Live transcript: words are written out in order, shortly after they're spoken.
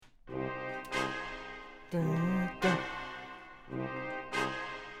I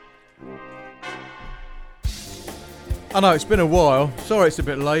know it's been a while. Sorry it's a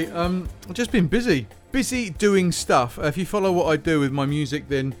bit late. I've just been busy doing stuff. If you follow what I do with my music,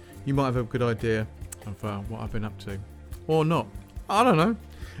 then you might have a good idea of what I've been up to. Or not. I don't know.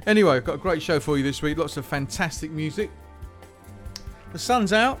 Anyway, I've got a great show for you this week. Lots of fantastic music. The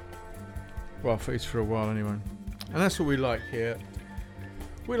sun's out. Well, at least for a while anyway. And that's what we like here.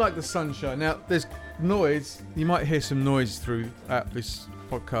 We like the sunshine. Now, there's noise. You might hear some noise throughout this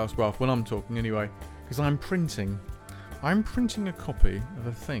podcast. Well, when I'm talking anyway. Because I'm printing a copy of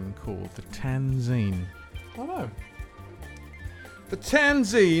a thing called the Tanzine. I know. The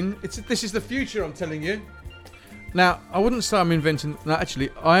Tanzine. This is the future, I'm telling you. Now, I wouldn't say I'm inventing. No, actually,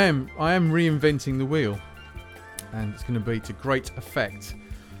 I am reinventing the wheel, and it's going to be to great effect.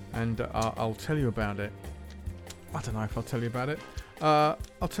 And I'll tell you about it. I don't know if I'll tell you about it. I'll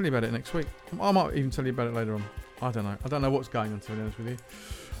tell you about it next week. I might even tell you about it later on. I don't know. I don't know what's going on, to be honest with you.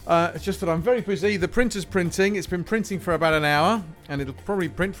 It's just that I'm very busy. The printer's printing. It's been printing for about an hour, and it'll probably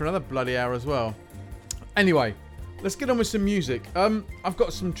print for another bloody hour as well. Anyway, let's get on with some music. I've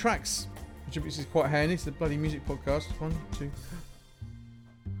got some tracks, which is quite handy. It's the bloody music podcast. 1, 2,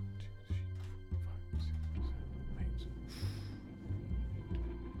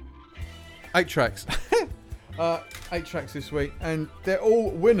 8 tracks. 8 tracks this week, and they're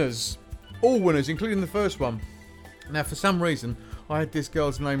all winners. All winners, including the first one. Now, for some reason, I had this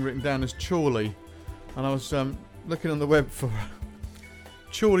girl's name written down as Chorley, and I was looking on the web for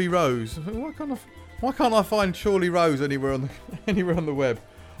Chorley Rose. I thought, why can't I find Chorley Rose anywhere on the web?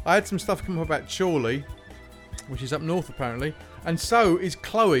 I had some stuff come up about Chorley, which is up north apparently, and so is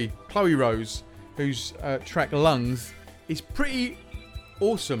Chloe Rose, whose track Lungs is pretty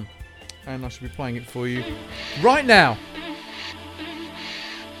awesome, and I should be playing it for you right now.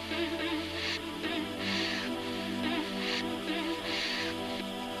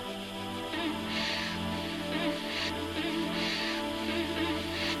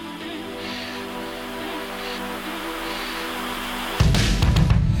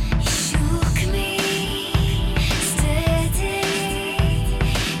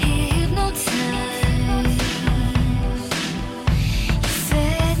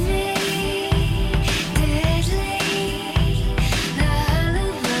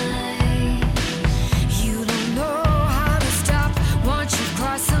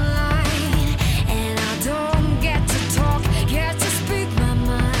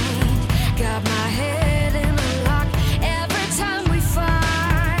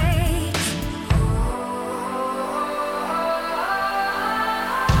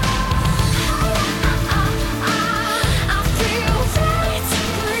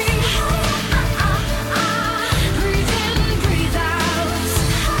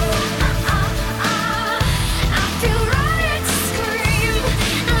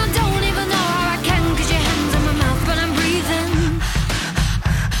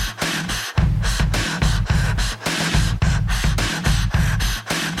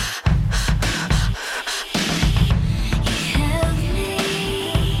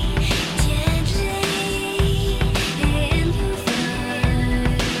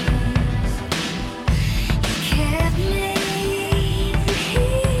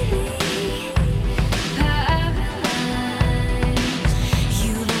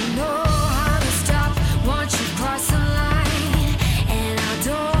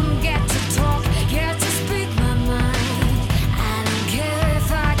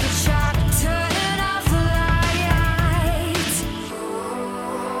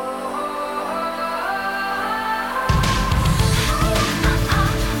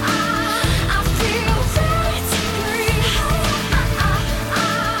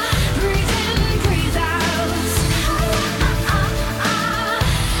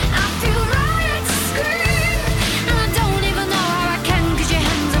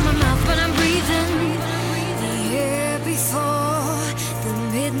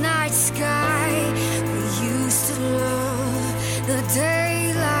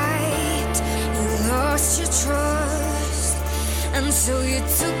 So you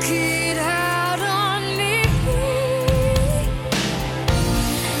took it out on me,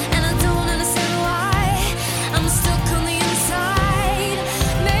 and I don't understand why I'm stuck on the inside.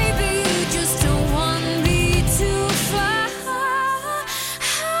 Maybe you just don't want me to fly.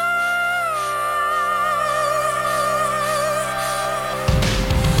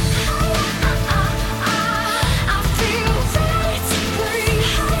 I feel right to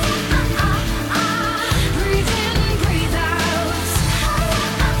breathe. Breathe in, breathe out.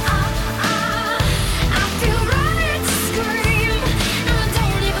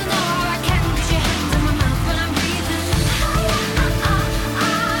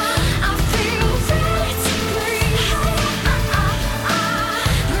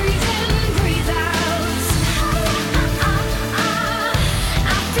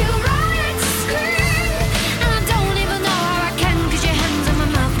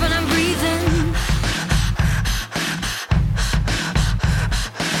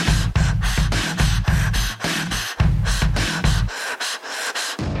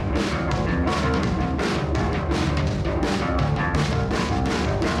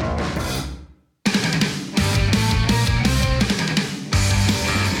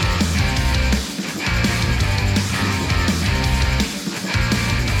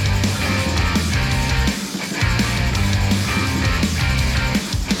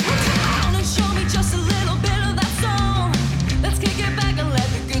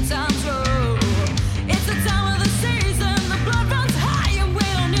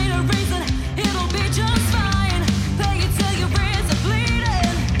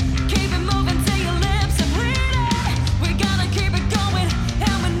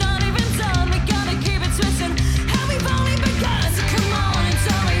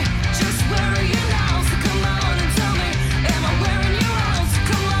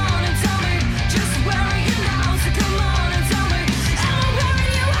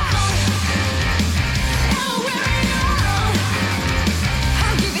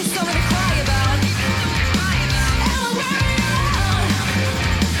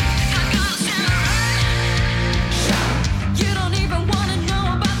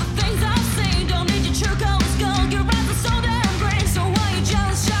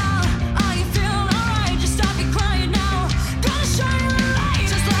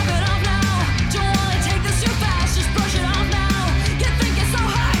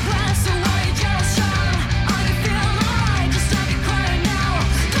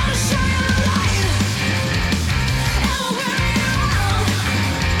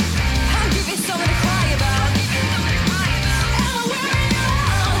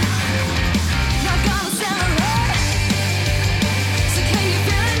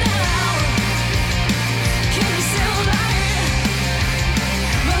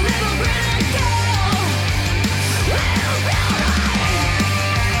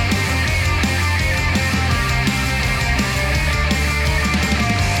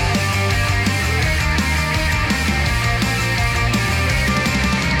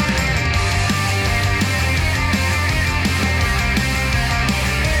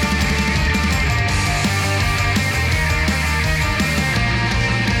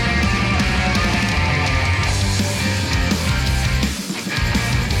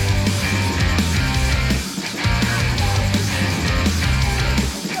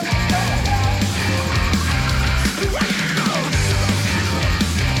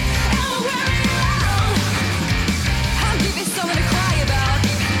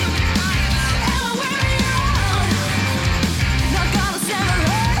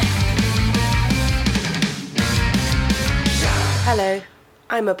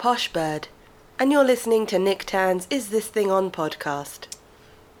 I'm a posh bird, and you're listening to Nick Tan's Is This Thing On podcast.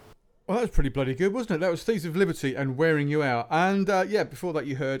 Well, that was pretty bloody good, wasn't it? That was Thieves of Liberty and Wearing You Out. And before that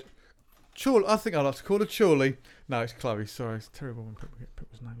you heard Chorley. I think I like to call her Chorley. No, it's Chloe. Sorry, it's terrible when people get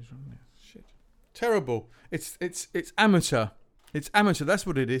people's names wrong. Now. Shit, terrible. It's amateur. It's amateur. That's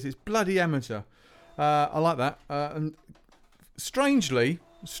what it is. It's bloody amateur. I like that. And strangely,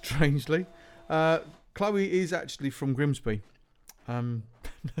 Chloe is actually from Grimsby.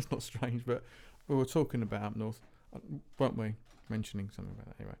 That's not strange, but we were talking about up north, weren't we? Mentioning something about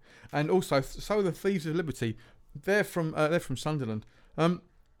that anyway. And also, so are the Thieves of Liberty. They're from Sunderland.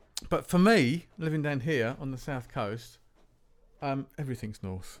 But for me, living down here on the south coast, everything's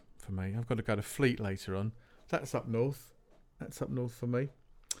north for me. I've got to go to Fleet later on. That's up north. That's up north for me.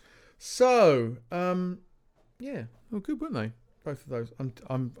 So, yeah, well, good, weren't they? Both of those.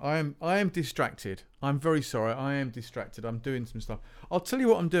 I am distracted. I'm very sorry. I am distracted. I'm doing some stuff. I'll tell you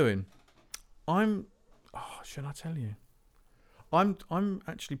what I'm doing. Should I tell you? I'm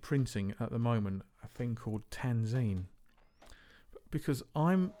actually printing at the moment a thing called Tanzine, because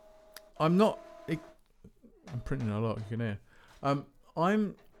I'm printing a lot. You can hear.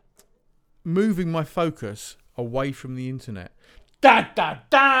 I'm moving my focus away from the internet.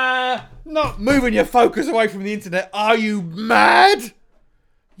 Not moving your focus away from the internet. Are you mad?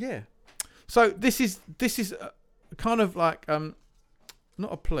 Yeah. So this is kind of like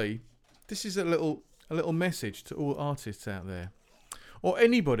not a plea. This is a little message to all artists out there, or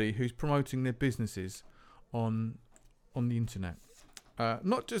anybody who's promoting their businesses on the internet. I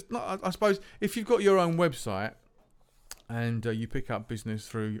suppose if you've got your own website and you pick up business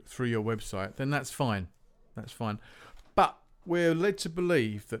through your website, then that's fine. That's fine. But we're led to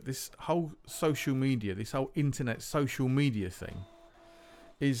believe that this whole social media, this whole internet social media thing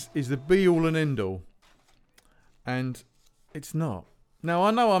is the be all and end all. And it's not. Now,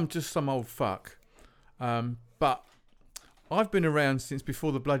 I know I'm just some old fuck, but I've been around since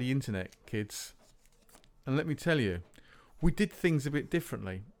before the bloody internet, kids. And let me tell you, we did things a bit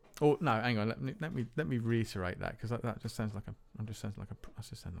differently. Or no, hang on, let me reiterate that, because that just sounds like I just sound like a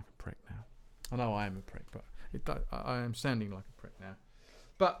prick now. I know I am a prick, but I am sounding like a prick now.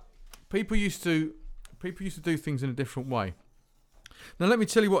 But people used to do things in a different way. Now let me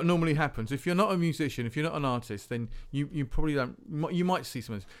tell you what normally happens. If you're not a musician, if you're not an artist, then you probably don't. You might see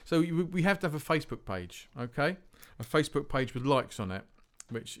something. So we have to have a Facebook page, okay? A Facebook page with likes on it,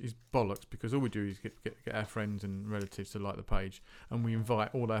 which is bollocks, because all we do is get our friends and relatives to like the page, and we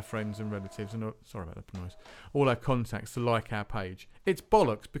invite all our friends and relatives and all our contacts to like our page. It's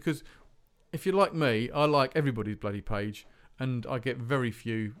bollocks, because if you're like me, I like everybody's bloody page, and I get very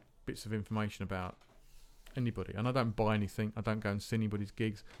few bits of information about anybody, and I don't buy anything. I don't go and see anybody's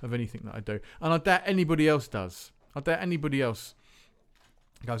gigs of anything that I do, and I doubt anybody else does. I doubt anybody else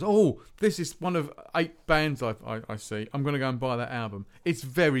goes, oh, this is one of 8 bands I see, I'm going to go and buy that album. It's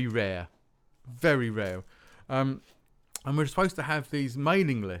very rare. Very rare. And we're supposed to have these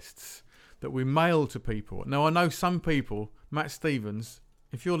mailing lists that we mail to people. Now, I know some people, Matt Stevens,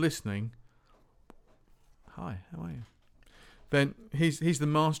 if you're listening, hi, how are you? Then he's the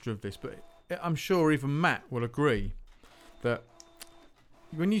master of this, but I'm sure even Matt will agree that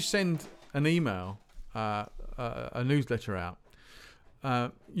when you send an email, a newsletter out,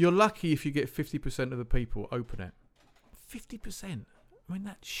 you're lucky if you get 50% of the people open it. 50%? I mean,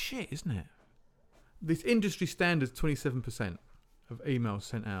 that's shit, isn't it? This industry standard is 27% of emails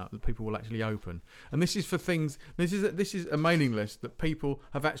sent out that people will actually open. And this is for things, this is a mailing list that people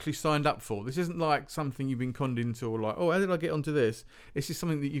have actually signed up for. This isn't like something you've been conned into, or like, oh, how did I get onto this? This is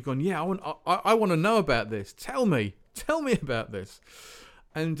something that you've gone, yeah, I want to know about this. Tell me about this.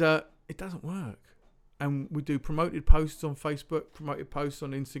 And it doesn't work. And we do promoted posts on Facebook, promoted posts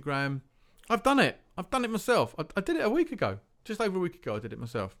on Instagram. I've done it myself. I did it a week ago. Just over a week ago, I did it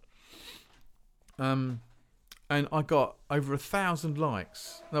myself. And I got over 1,000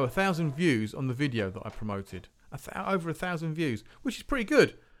 likes. No, 1,000 views on the video that I promoted. Over 1,000 views, which is pretty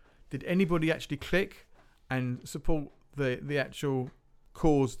good. Did anybody actually click and support the actual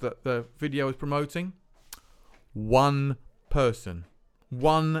cause that the video was promoting? One person.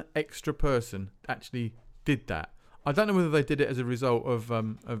 One extra person actually did that. I don't know whether they did it as a result of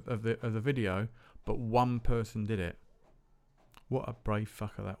the video, but one person did it. What a brave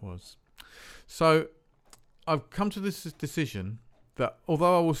fucker that was. So I've come to this decision that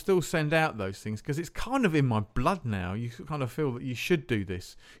although I will still send out those things, because it's kind of in my blood now, you kind of feel that you should do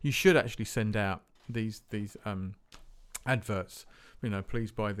this. You should actually send out these adverts. You know,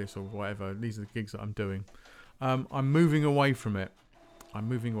 please buy this or whatever. These are the gigs that I'm doing. I'm moving away from it. I'm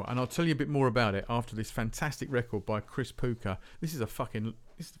moving on. And I'll tell you a bit more about it after this fantastic record by Chris Puka. This is a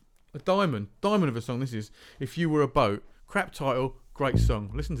diamond of a song. This is If You Were a Boat. Crap title, great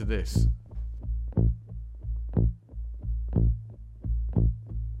song. Listen to this.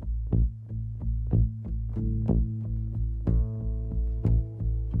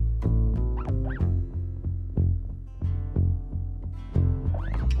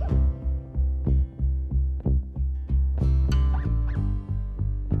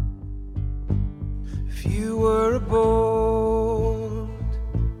 If you were a boat,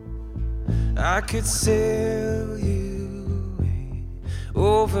 I could sail you away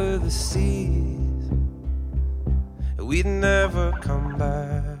over the seas. We'd never come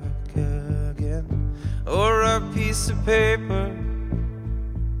back again. Or a piece of paper,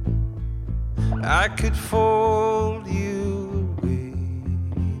 I could fold you away,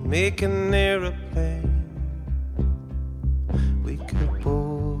 make an aeroplane. We could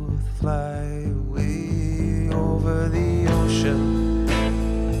both fly away over the ocean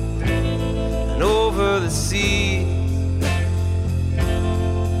and over the sea.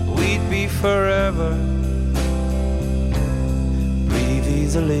 We'd be forever, breathe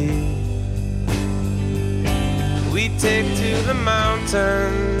easily. We'd take to the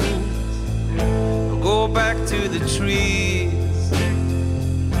mountains, go back to the trees.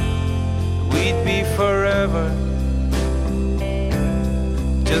 We'd be forever,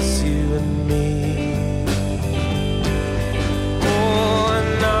 just you and me. Oh,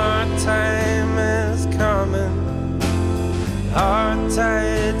 and our time is coming, our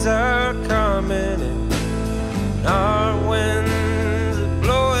tides are coming, and our winds are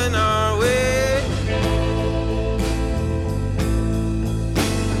blowing our way.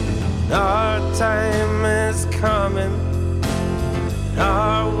 Our time is coming,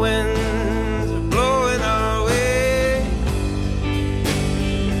 our winds are blowing our way,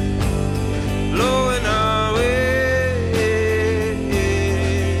 blowing our way.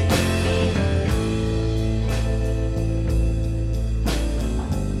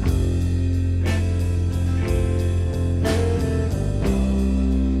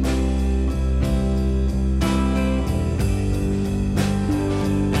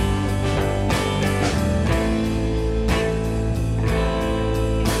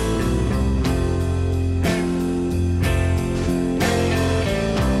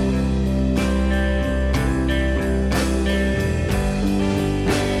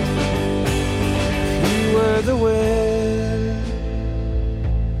 The wind,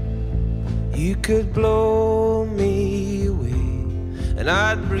 you could blow me away and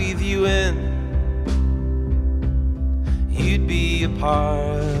I'd breathe you in. You'd be a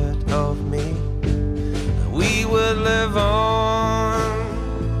part of me, we would live on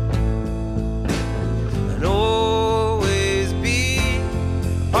and always be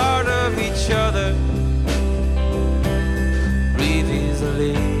part of each other, breathe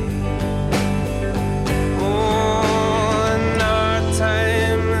easily.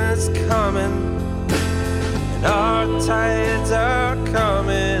 And our tides are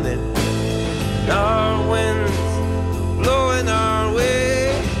coming, and our winds are blowing our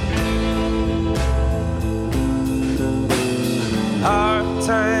way. Our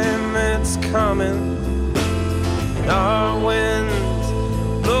time it's coming, and our winds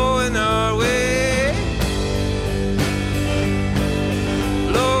are blowing our way,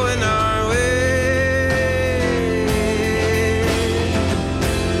 blowing our way.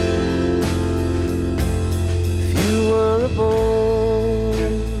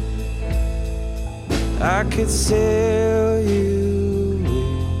 I could sail you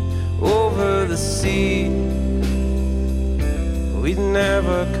over the sea. We'd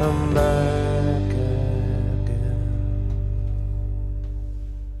never come back again.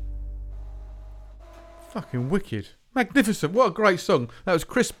 Fucking wicked. Magnificent. What a great song. That was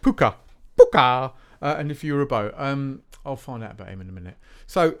Chris Puka. Puka! And If You Were a Boat. I'll find out about him in a minute.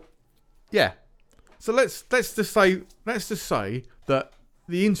 So, yeah. So let's just say that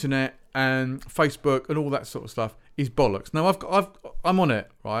the internet and Facebook and all that sort of stuff is bollocks. Now I'm on it,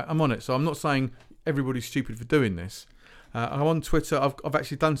 right? I'm on it, so I'm not saying everybody's stupid for doing this. I'm on Twitter. I've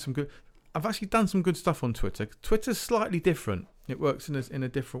actually done some good. I've actually done some good stuff on Twitter. Twitter's slightly different. It works in a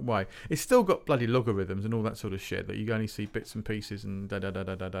different way. It's still got bloody logarithms and all that sort of shit that you only see bits and pieces and da da da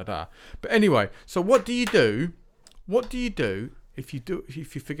da da da da. But anyway, so what do you do? What do you do if you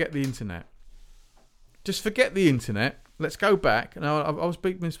forget the internet? Just forget the internet. Let's go back. Now, I've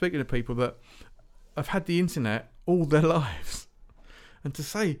been speaking to people that have had the internet all their lives, and to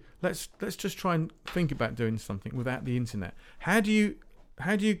say let's just try and think about doing something without the internet. How do you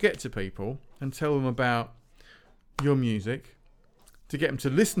get to people and tell them about your music? to get them to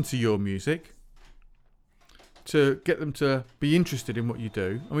listen to your music, to get them to be interested in what you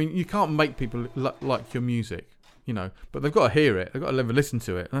do. I mean, you can't make people like your music, you know, but they've got to hear it. They've got to listen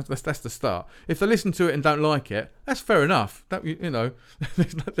to it. That's the start. If they listen to it and don't like it, that's fair enough. That, you know, I don't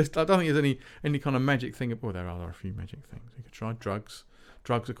think there's any kind of magic thing. Well, there are a few magic things. You could try drugs.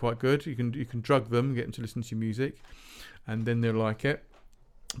 Drugs are quite good. You can drug them, get them to listen to your music, and then they'll like it.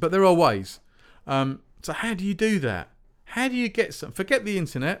 But there are ways. So how do you do that? How do you get some? Forget the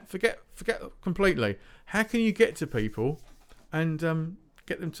internet. Forget completely. How can you get to people and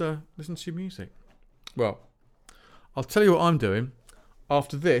get them to listen to your music? Well, I'll tell you what I'm doing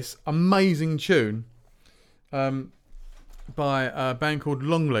after this amazing tune by a band called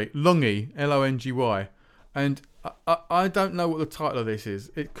Longy, Longy, and I don't know what the title of this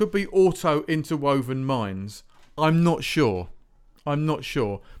is. It could be Auto Interwoven Minds. I'm not sure,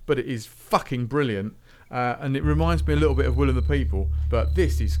 but it is fucking brilliant, and it reminds me a little bit of Will and the People, but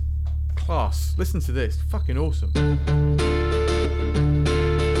this is class. Listen to this, fucking awesome.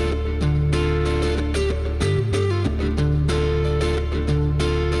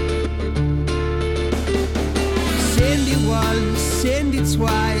 Send it once, send it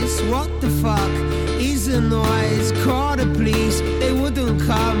twice. What the fuck is the noise? Call the police, they wouldn't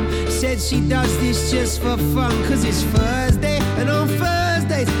come. Said she does this just for fun, cause it's Thursday, and on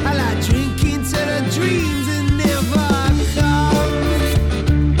Thursdays I like drinking till the dreams and never come.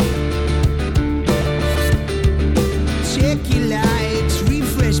 Check your likes,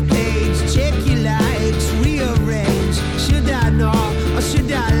 refresh page. Check your likes, rearrange. Should I not, or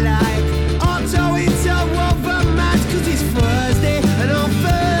should I like? Auto interwoven minds, cause it's Thursday, and on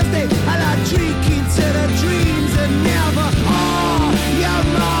Thursday I like drinking till the dreams and never. Oh, your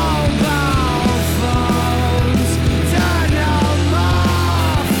mobile phones, turn them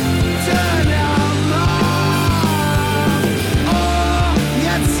off, turn them off. Oh,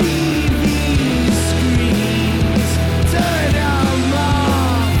 your TV screens, turn them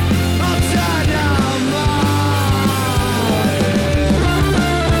off, oh, turn them off.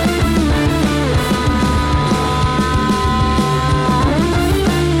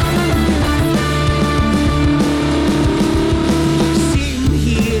 Sitting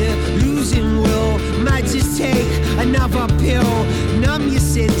here, losing will, might just take another pill. Numb your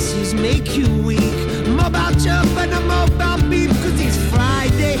senses, make you weak. Mobile jump and a mobile beep, cause it's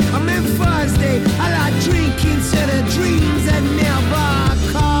Friday, I'm in Thursday. I like drinking to the dreams that never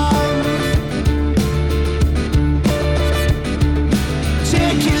come.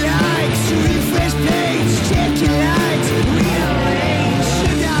 Check your likes, refresh page. Check your likes, rearrange.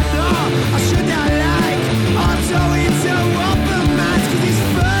 Should I know, or should I like? Auto interwoven minds, cause it's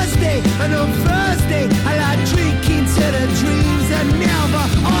Thursday, and on Thursday I like drinking to the dreams that never.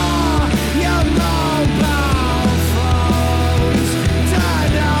 Oh, your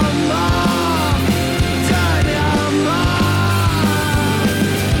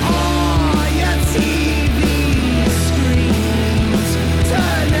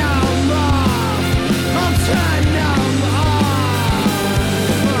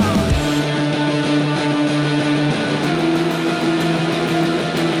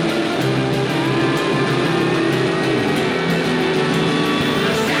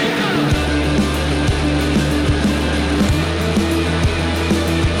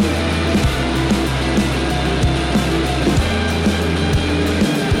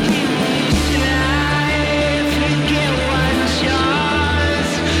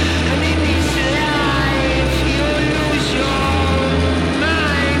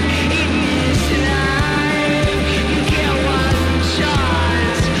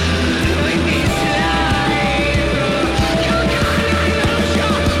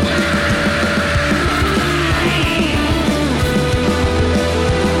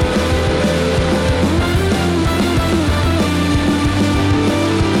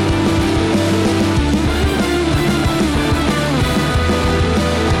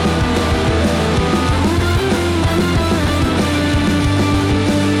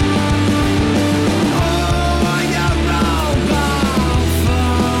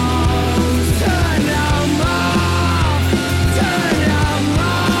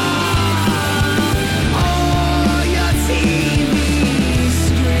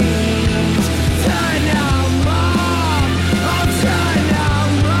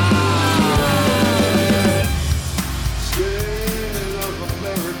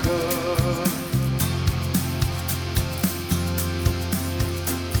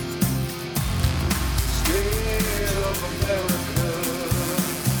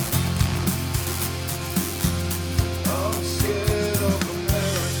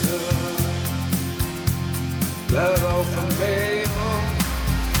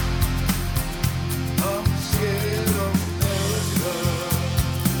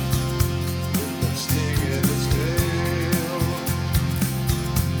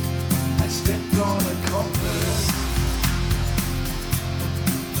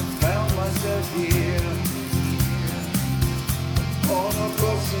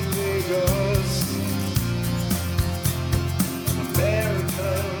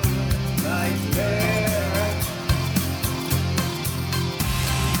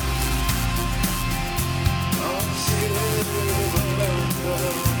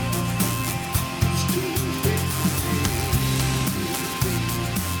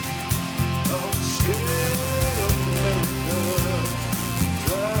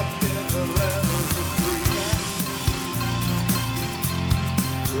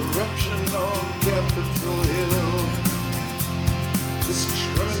Corruption on Capitol Hill.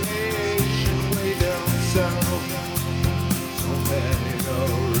 Discrimination way down south. So many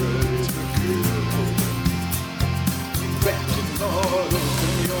already to kill. Back to Lord,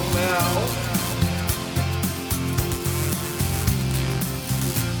 open your mouth.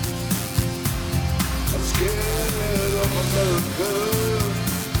 I'm scared of America.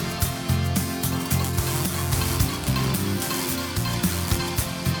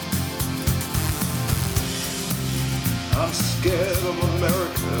 I'm scared of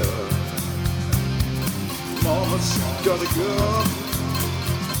America. Mama's got a gun.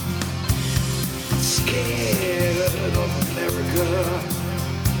 I'm scared of America.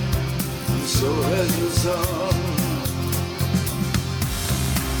 And so has your son.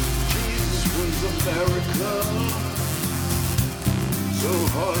 Jesus was American. So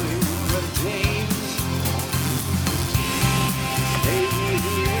Hollywood maintains. Maybe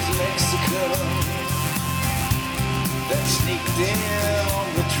he is Mexican. That sneaked in on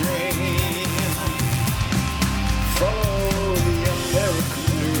the train. Follow the American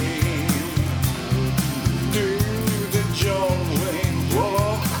dream. Do the John Wayne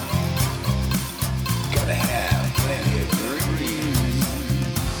walk. Gotta have plenty of dreams.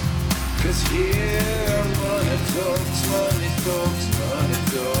 'Cause here money talks, money talks, money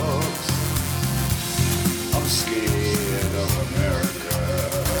talks. I'm scared of America.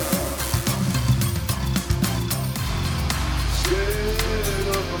 Scared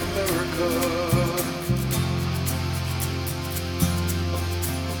of America.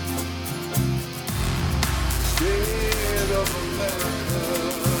 Scared of America.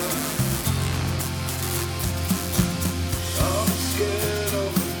 I'm scared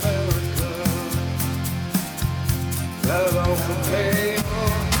of America. That often pain.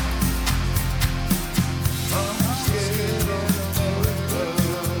 I'm scared of America.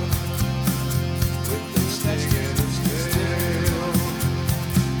 With the snake in its tail.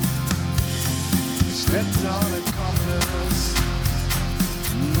 Stepped on a compass.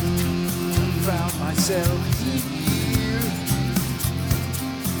 Found myself here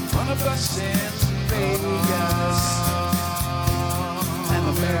on a bus in Vegas. An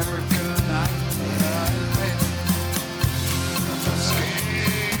American nightmare. I'm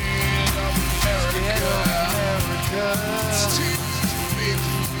scared of America. It's too big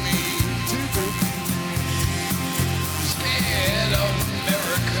for me. Too big for me. Scared of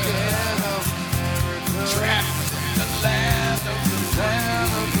America. Trapped in the land of the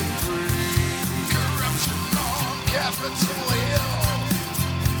free. Corruption on Capitol Hill.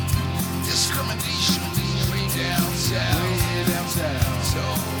 Discrimination way down south. So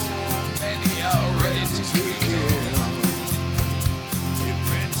many are ready to kill.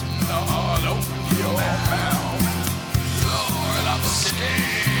 Repenting, Lord, open your mouth. Lord, I'm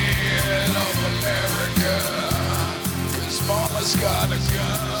scared of America. 'Cause mama's got a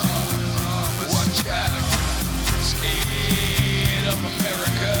gun. Watch out. Scared of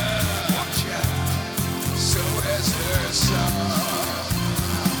America. Watch out. So has her son.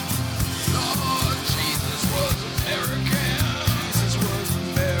 Lord Jesus was American. Jesus was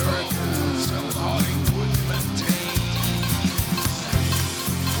American. So Hollywood maintains.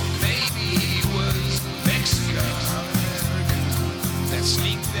 Maybe he was Mexican. That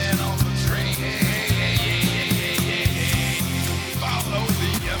sneaked in on the train. Follow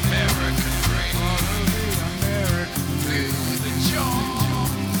the American dream. Do the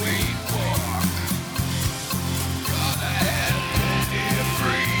John Wayne walk. Gotta have plenty of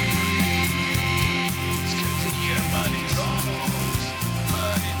breeze. 'Cause here money talks.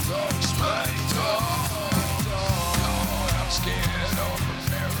 Money talks, money talks. Lord, I'm scared of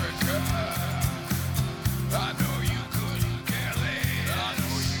America. I know you couldn't care less. I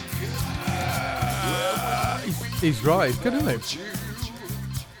know you couldn't. He's right. He's good, isn't he?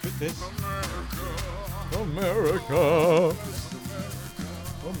 Fit this. America.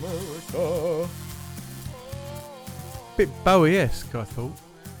 America. Bit Bowie-esque, I thought.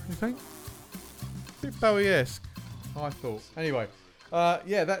 You think? Bit Bowie-esque, I thought. Anyway,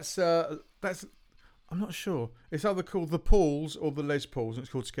 yeah, that's. I'm not sure. It's either called the Pauls or the Les Pauls, and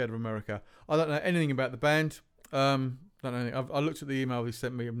it's called Scared of America. I don't know anything about the band. Don't know anything. I looked at the email he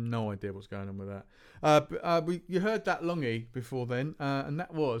sent me. I have no idea what's going on with that. You heard that Longy before then, and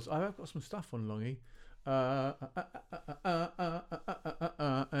that was. I've got some stuff on Longy.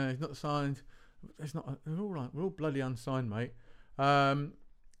 He's not signed. It's not. We're all right. We're all bloody unsigned, mate.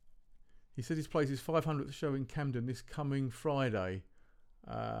 He said he's plays his 500th show in Camden this coming Friday,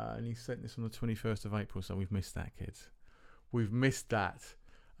 and he sent this on the 21st of April. So we've missed that, kids. We've missed that.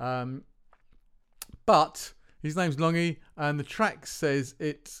 But His name's Longy, and the track says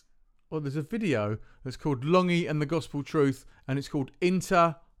it's... Well, there's a video that's called Longy and the Gospel Truth, and it's called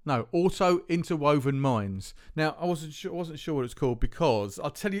Auto Interwoven Minds. Now, I wasn't sure what it's called because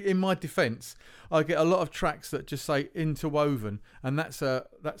I'll tell you, in my defence, I get a lot of tracks that just say interwoven, and that's a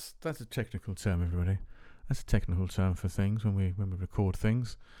technical term, everybody. That's a technical term for things when we record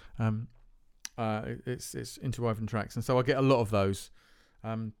things. It's interwoven tracks, and so I get a lot of those.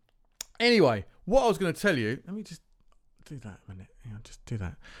 Anyway, what I was going to tell you, let me just do that a minute. Hang on, just do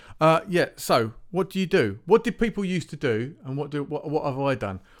that. So what do you do? What did people used to do, and what have I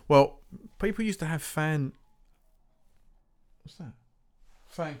done? Well, people used to have fan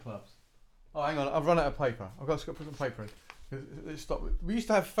clubs. Oh, hang on, I've run out of paper. I've got to put some paper in. Let's stop. We used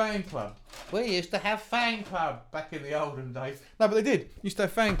to have fan club. We used to have fan club back in the olden days. No, but they did. Used to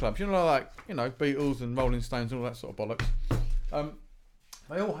have fan clubs. Beatles and Rolling Stones and all that sort of bollocks.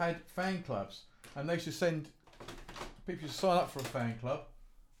 They all had fan clubs, and they used to send people to sign up for a fan club.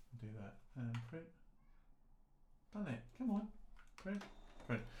 Do that and print. Done it. Come on, print.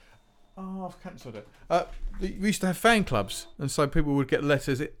 Oh, I've cancelled it. We used to have fan clubs, and so people would get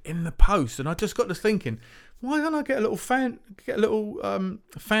letters in the post. And I just got to thinking, why don't I get a little fanzine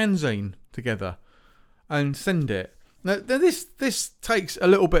together and send it? Now this takes a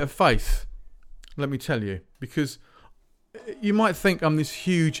little bit of faith, let me tell you, because you might think I'm this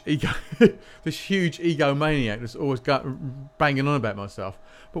huge egomaniac that's always banging on about myself.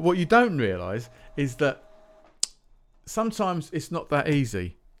 But what you don't realise is that sometimes it's not that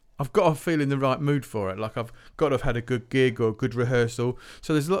easy. I've got to feel in the right mood for it. Like I've got to have had a good gig or a good rehearsal.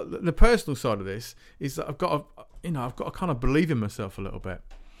 So there's the personal side of this is that I've got to kind of believe in myself a little bit.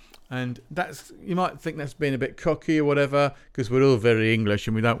 And you might think that's being a bit cocky or whatever, because we're all very English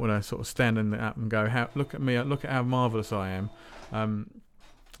and we don't want to sort of stand up and go, look at me, look at how marvellous I am.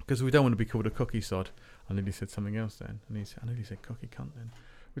 Because we don't want to be called a cocky sod. I nearly said something else then. I nearly said cocky cunt then.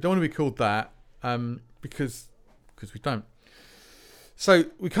 We don't want to be called that because we don't. So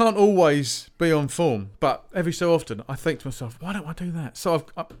we can't always be on form, but every so often I think to myself, why don't I do that? So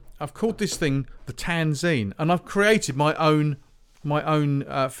I've called this thing the Tanzine, and I've created my own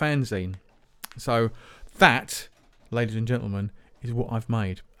fanzine. So that, ladies and gentlemen, is what I've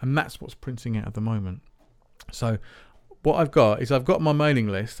made, and that's what's printing out at the moment. So what I've got my mailing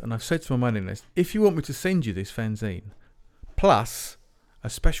list, and I've said to my mailing list, if you want me to send you this fanzine plus a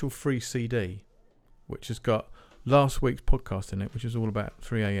special free CD which has got last week's podcast in it, which is all about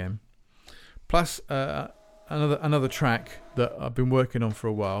 3am, plus another track that I've been working on for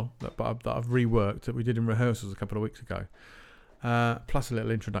a while that I've reworked, that we did in rehearsals a couple of weeks ago, plus a little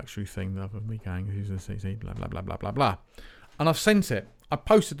introductory thing of me going, who's the CC, blah blah blah blah blah blah, and I've sent it. I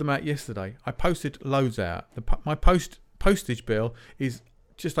posted them out yesterday. I posted loads out. My postage bill is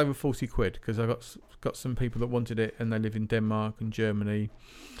just over 40 quid because I got some people that wanted it, and they live in Denmark and Germany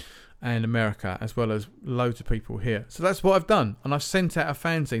and America, as well as loads of people here. So that's what I've done, and I've sent out a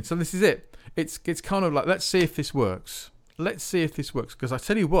fanzine. So this is it. It's kind of like, let's see if this works. Because I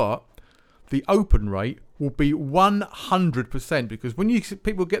tell you what, the open rate will be 100%. Because when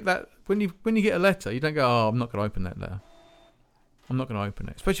people get that, when you get a letter, you don't go, oh, I'm not going to open that letter. I'm not going to open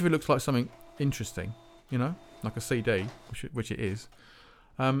it, especially if it looks like something interesting, like a CD, which it is.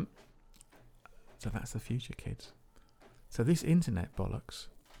 So that's the future, kids. So this internet bollocks.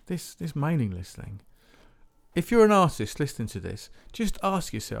 This mailing list thing. If you're an artist listening to this, just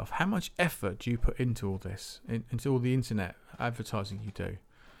ask yourself, how much effort do you put into all this, into all the internet advertising you do?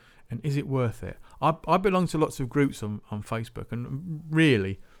 And is it worth it? I belong to lots of groups on Facebook, and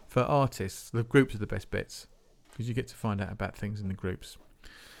really, for artists, the groups are the best bits, because you get to find out about things in the groups.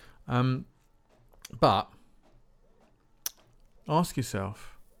 But ask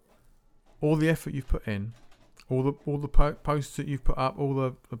yourself, all the effort you've put in, all the posts that you've put up, all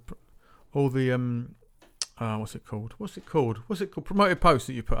the what's it called? Promoted posts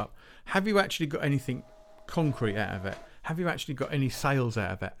that you put up. Have you actually got anything concrete out of it? Have you actually got any sales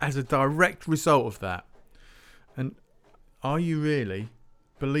out of it as a direct result of that? And are you really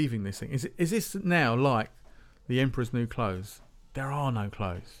believing this thing? Is this now like the Emperor's New Clothes? There are no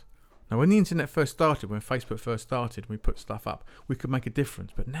clothes. Now, when the internet first started, when Facebook first started, we put stuff up, we could make a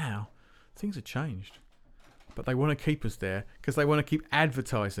difference. But now, things have changed. But they want to keep us there because they want to keep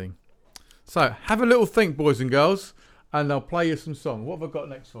advertising. So, have a little think, boys and girls, and I'll play you some song. What have I got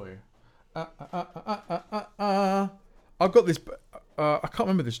next for you? I've got this. I can't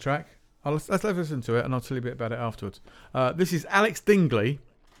remember this track. Let's listen to it, and I'll tell you a bit about it afterwards. This is Alex Dingley,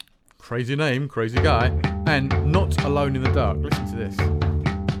 crazy name, crazy guy, and Not Alone in the Dark. Listen to this.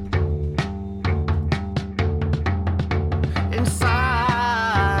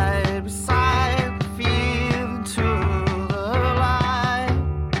 Inside, beside the field,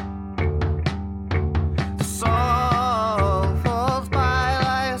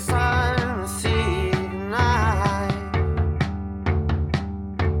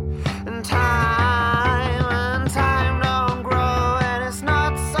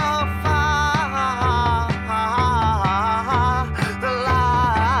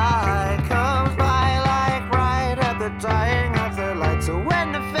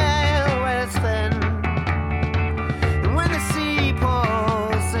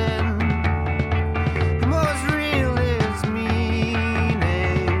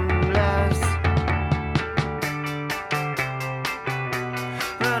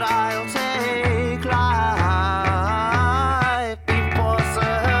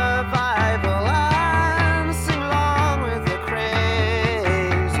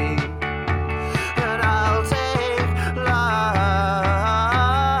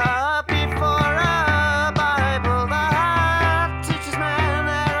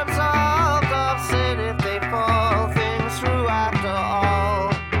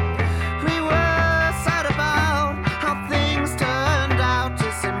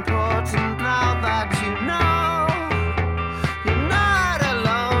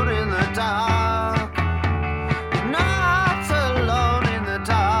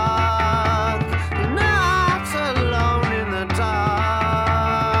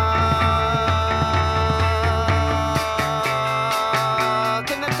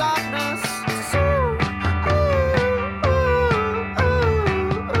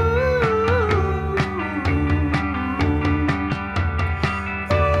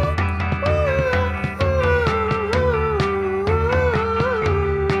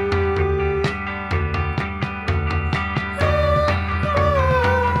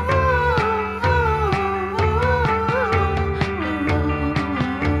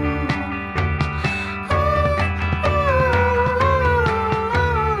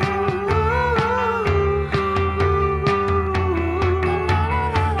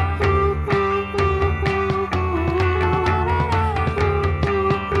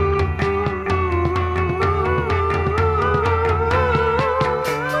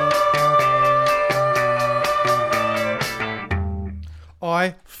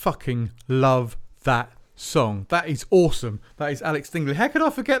 fucking love that song. That is awesome. That is Alex Dingley. How could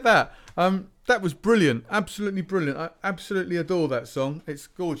I forget that? That was brilliant. Absolutely brilliant. I absolutely adore that song. It's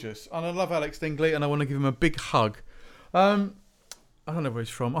gorgeous. And I love Alex Dingley, and I want to give him a big hug. I don't know where he's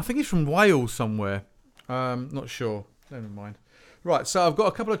from. I think he's from Wales somewhere. Not sure. Never mind. Right, so I've got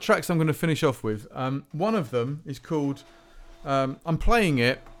a couple of tracks I'm going to finish off with. One of them is called... I'm playing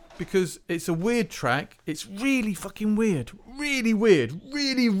it because it's a weird track. It's really fucking weird. Really weird.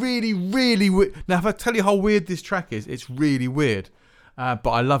 Really, really, really weird. Now, if I tell you how weird this track is, it's really weird. But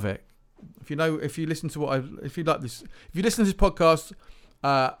I love it. If you listen to if you like this, if you listen to this podcast,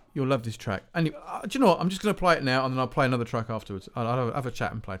 you'll love this track. And do you know what? I'm just going to play it now, and then I'll play another track afterwards. I'll have a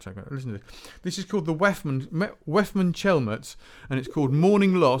chat and play a track. Listen to this. This is called the Wefman Chelmets, and it's called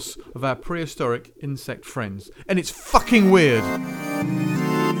Mourning Loss of Our Prehistoric Insect Friends. And it's fucking weird.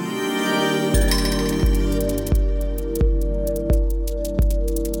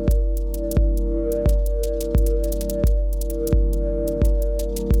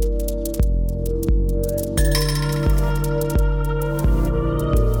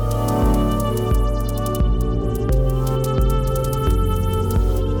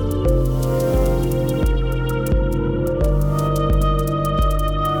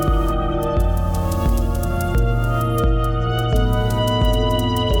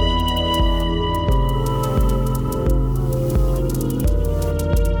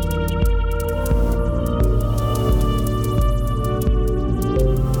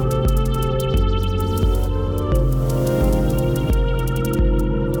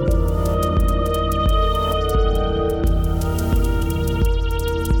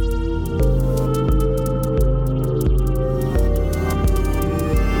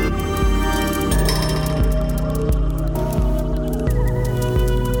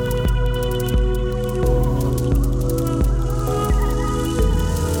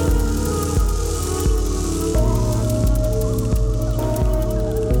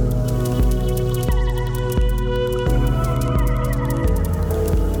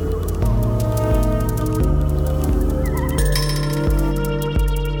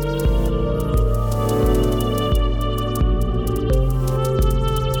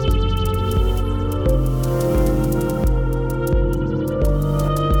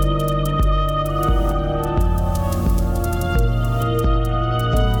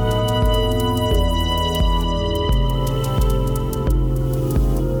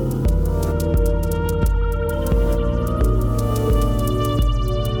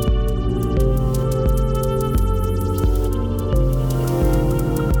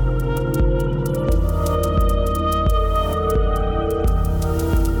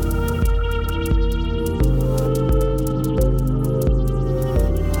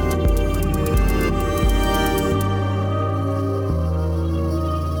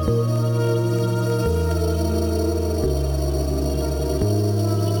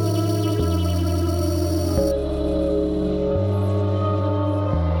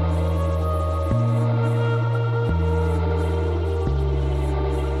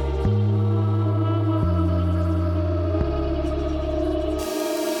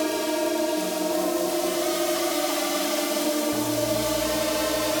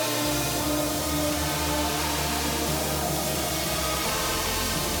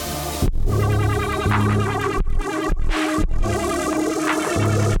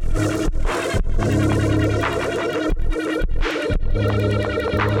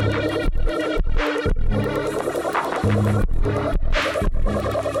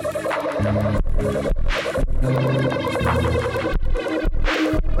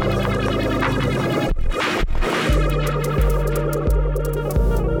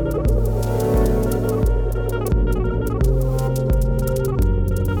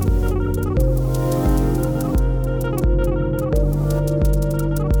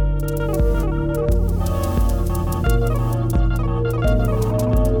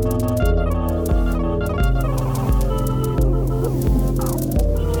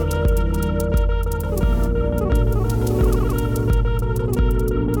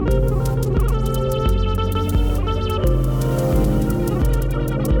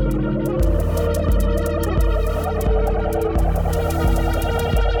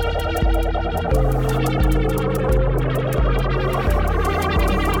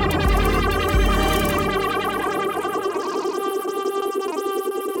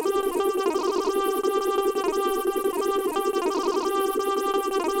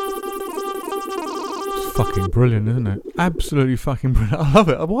 fucking brilliant, isn't it? Absolutely fucking brilliant. I love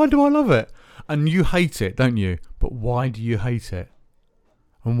it. Why do I love it? And you hate it, don't you? But why do you hate it?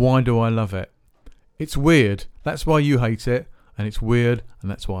 And why do I love it? It's weird. That's why you hate it. and it's weird, and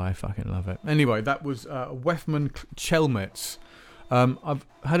that's why I fucking love it. Anyway, that was Wefman Chelmets. I've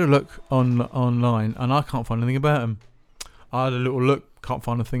had a look online, and I can't find anything about him. I had a little look, can't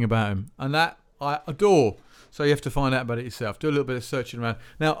find a thing about him, and that I adore. So you have to find out about it yourself. Do a little bit of searching around.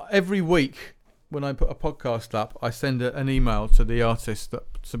 Now, every week when I put a podcast up, I send an email to the artist that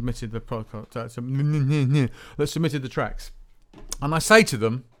submitted the podcast, that submitted the tracks, and I say to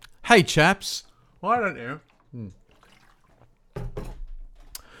them, "Hey chaps, why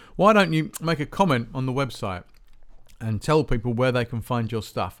don't you make a comment on the website and tell people where they can find your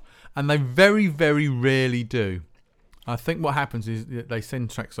stuff?" And they very, very rarely do. I think what happens is they send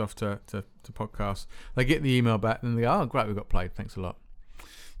tracks off to podcasts. They get the email back, and they go, "Oh, great, we got played. Thanks a lot."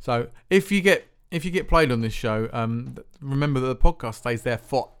 So if you get played on this show, remember that the podcast stays there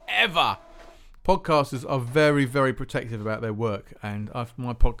forever. Podcasters are very, very protective about their work, and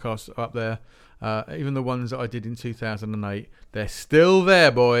my podcasts are up there. Even the ones that I did in 2008, they're still there,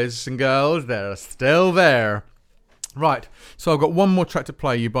 boys and girls. They're still there. Right, so I've got one more track to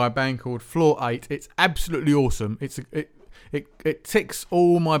play you by a band called Floor 8. It's absolutely awesome. It ticks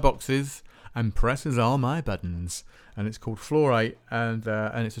all my boxes and presses all my buttons. And it's called Floor 8, and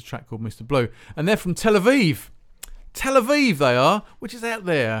it's a track called Mr. Blue. And they're from Tel Aviv. Tel Aviv they are, which is out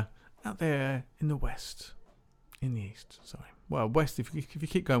there in the west. In the east, sorry. Well, west, if you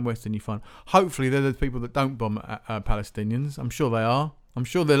keep going west, then you find. Hopefully they're the people that don't bomb Palestinians. I'm sure they are. I'm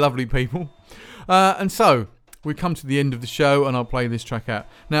sure they're lovely people. And so we come to the end of the show, and I'll play this track out.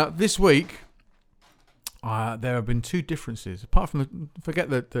 Now, this week, there have been two differences. Apart from forget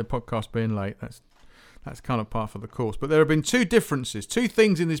the podcast being late, that's kind of part of the course. But there have been two differences, two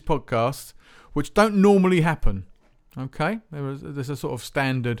things in this podcast which don't normally happen. Okay? There's a sort of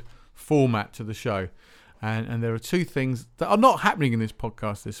standard format to the show. And there are two things that are not happening in this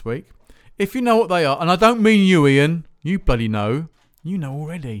podcast this week. If you know what they are, and I don't mean you, Ian. You bloody know. You know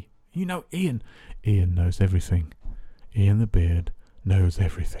already. You know Ian. Ian knows everything. Ian the Beard knows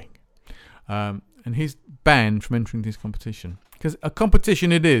everything. And he's banned from entering this competition. Because a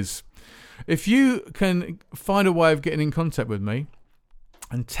competition it is. If you can find a way of getting in contact with me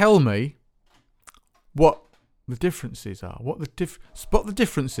and tell me what the differences are, spot the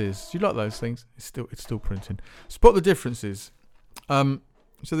differences. Do you like those things? It's still printing. Spot the differences. So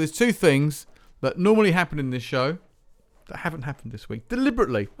there's two things that normally happen in this show that haven't happened this week.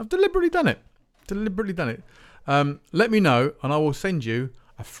 Deliberately. I've deliberately done it. Let me know, and I will send you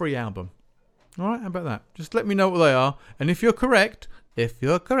a free album. All right, how about that? Just let me know what they are, and if you're correct,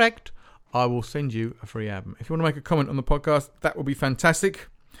 I will send you a free album. If you want to make a comment on the podcast, that will be fantastic.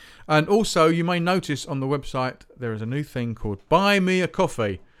 And also, you may notice on the website there is a new thing called Buy Me a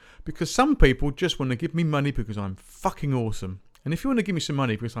Coffee, because some people just want to give me money because I'm fucking awesome. And if you want to give me some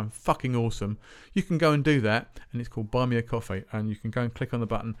money because I'm fucking awesome, you can go and do that, and it's called Buy Me a Coffee, and you can go and click on the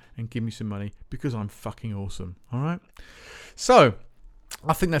button and give me some money because I'm fucking awesome. All right? So,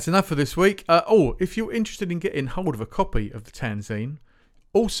 I think that's enough for this week. If you're interested in getting hold of a copy of the Tanzine,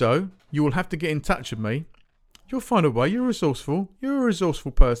 also, you will have to get in touch with me. You'll find a way. You're resourceful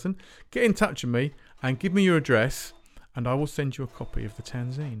person. Get in touch with me and give me your address, and I will send you a copy of the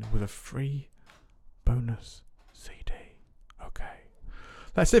Tanzine with a free bonus CD. Okay.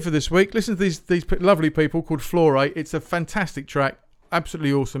 That's it for this week. Listen to these lovely people called Floor 8. It's a fantastic track.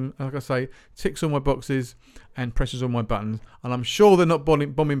 Absolutely awesome. Like I say, ticks all my boxes and presses all my buttons. And I'm sure they're not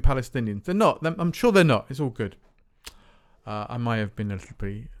bombing Palestinians. They're not. I'm sure they're not. It's all good. I may have been a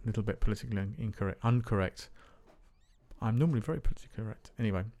little bit politically incorrect. I'm normally very politically correct.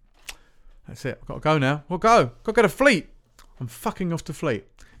 Anyway, that's it. I've got to go now. Got to go to Fleet. I'm fucking off to Fleet.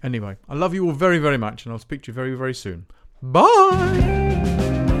 Anyway, I love you all very, very much, and I'll speak to you very, very soon. Bye!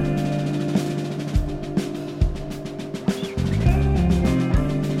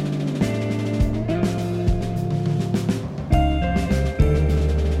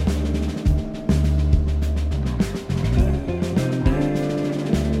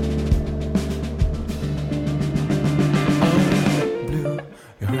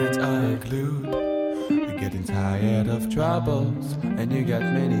 Troubles, and you got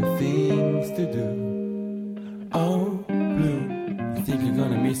many things to do. Oh, Blue, I think you're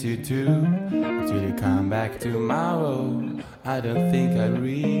gonna miss you too until you come back tomorrow. I don't think I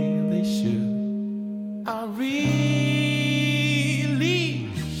really should. I really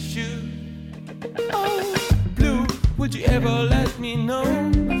should. Oh, Blue, would you ever let me know?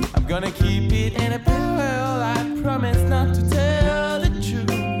 I'm gonna keep it in a barrel. I promise not to tell the truth.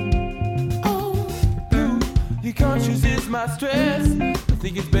 Your conscience is my stress. I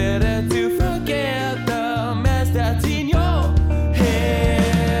think it's better to forget the mess that's in your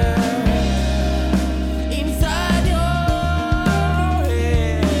head. Inside your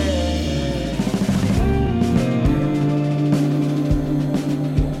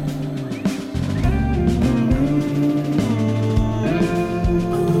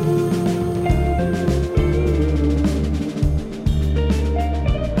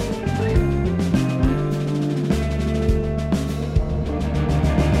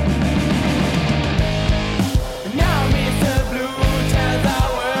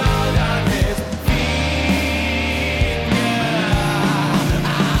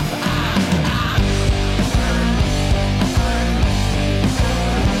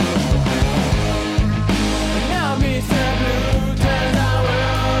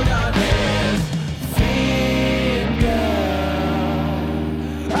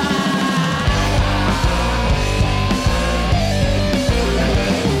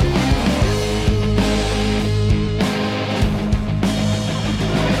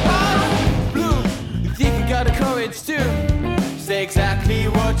the courage to say exactly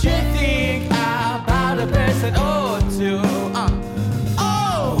what you think about a person or two.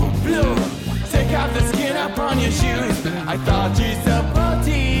 Oh, blue, take off the skin up on your shoes. I thought you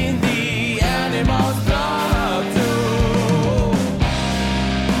supporting the animals club too.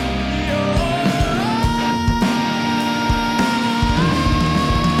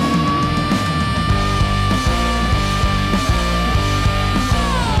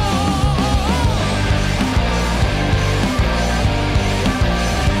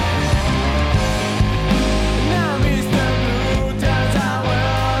 Now Mr. Blue turns our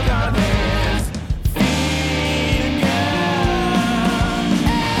world on his finger.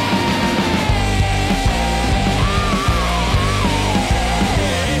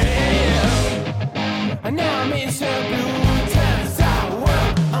 And now Mr. Blue turns our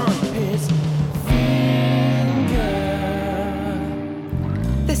world on his finger.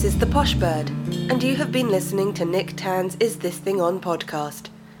 This is The Posh Bird, and you have been listening to Nick Tan's Is This Thing On podcast.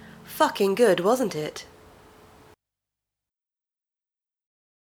 Fucking good, wasn't it?